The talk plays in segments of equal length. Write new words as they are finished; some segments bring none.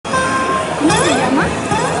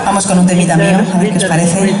Vamos con un temita mío, a ver qué os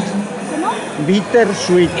parece.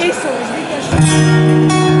 Vittersweet. Eso es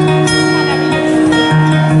Vittersweet.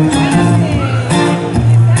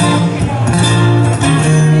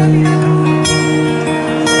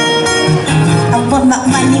 I want my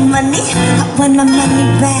money, money, I want my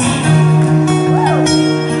money back.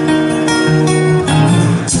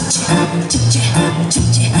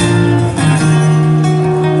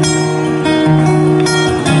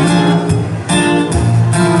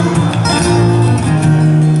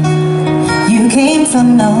 You came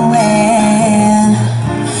from nowhere,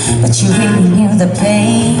 but you really knew the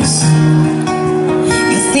place.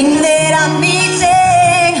 You think that I'm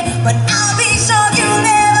beating, but I'll be sure you'll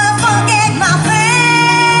never forget my face.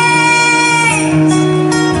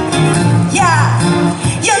 Yeah,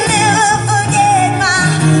 you'll never forget my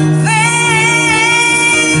face.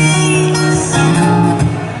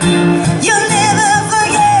 You'll never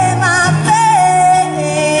forget my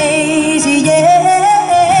face, yeah.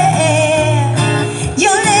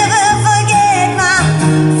 You'll never forget my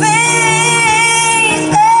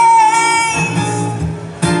face,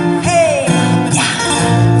 hey, yeah.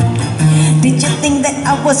 Did you think that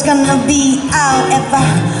I was gonna be out ever?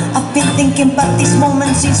 I've been thinking about this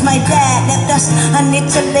moment since my dad left us. I need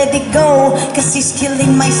to let it go, cause he's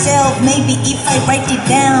killing myself. Maybe if I write it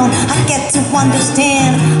down, I get to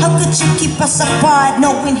understand. How could you keep us apart,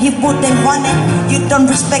 knowing he wouldn't want it? You don't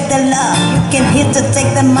respect the love, you came here to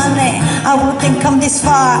take the money. I wouldn't come this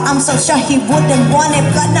far, I'm so sure he wouldn't want it.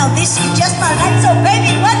 But now this is just my life, so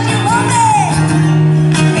baby, what you want me?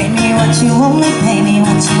 Pay me what you want me, pay me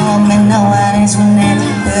what you want me. No one else will never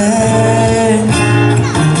hurt.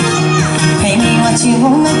 Pay me what you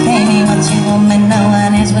want me, pay me what you want me. No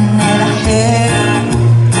one else will never hurt.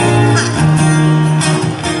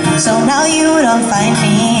 So now you don't find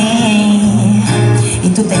me, y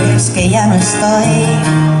tú te crees que ya no estoy.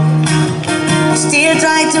 Still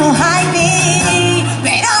try to hide me,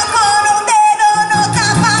 pero con un dedo no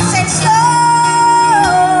tapas el sol.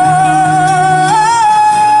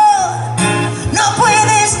 No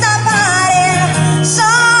puedes tapar el sol.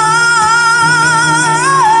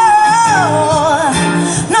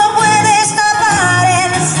 No puedes tapar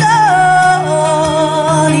el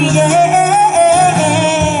sol, yeah.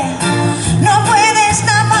 No puedes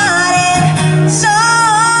tapar el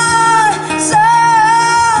sol, sol.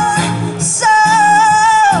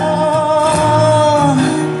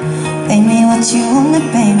 Pay me what you want me,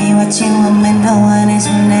 pay me what you want me. No one else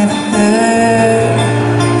will never hurt.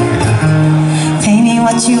 Pay me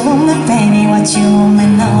what you want me, pay me what you want me.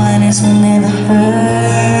 No one else will never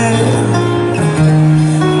hurt.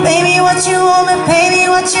 Pay me what you want me, pay me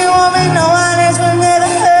what you want me. No one else will never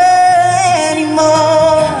hurt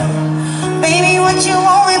anymore. Pay me what you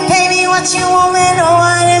want me, pay me what you want me. No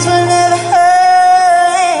one else will never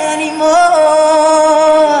hurt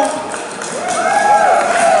anymore.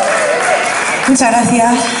 Muchas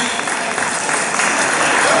gracias.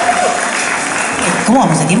 ¿Cómo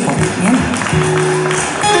vamos de tiempo? Bien.